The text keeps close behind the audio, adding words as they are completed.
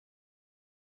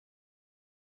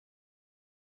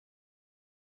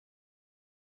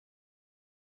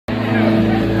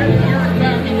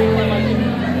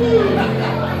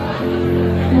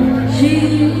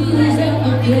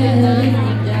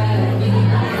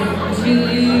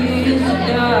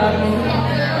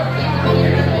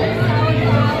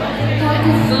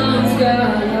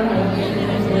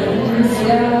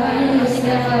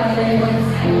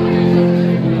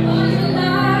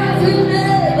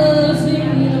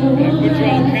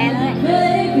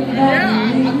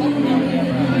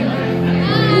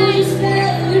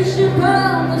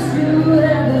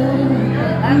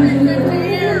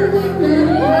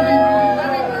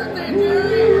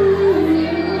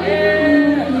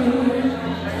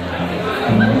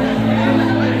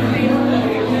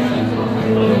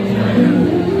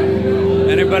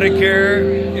nobody care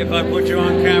if I put you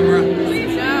on camera?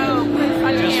 No, put it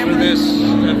on Just camera. for this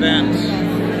event.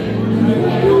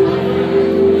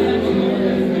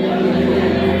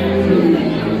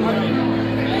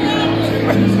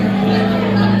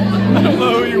 I don't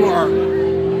know who you are.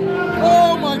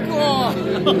 Oh my God!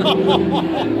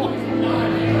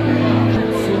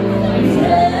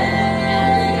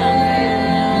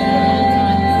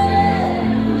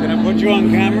 Can I put you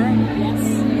on camera?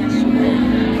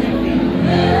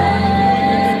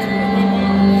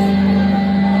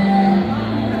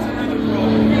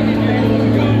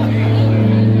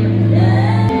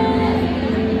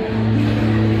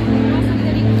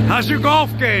 How's your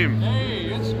golf game?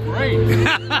 Hey, it's great.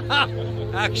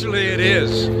 Actually, it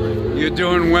is. You're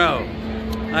doing well.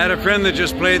 I had a friend that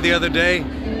just played the other day,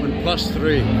 went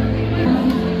 +3.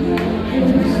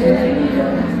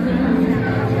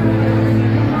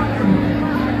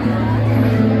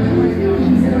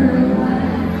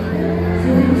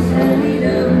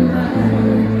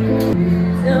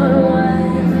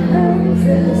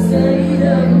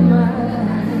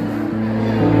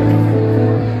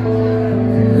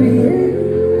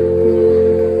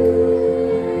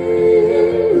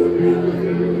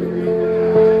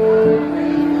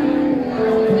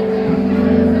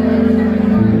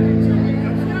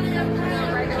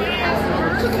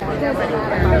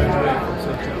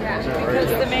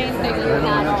 That's the main thing you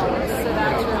had on, so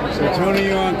that's really So Tony,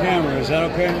 you on camera, is that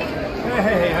okay?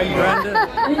 Hey, how you doing?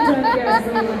 Anytime you guys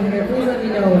need someone here, please let me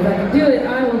know. If I can do it,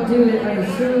 I will do it.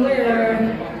 I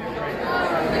swear.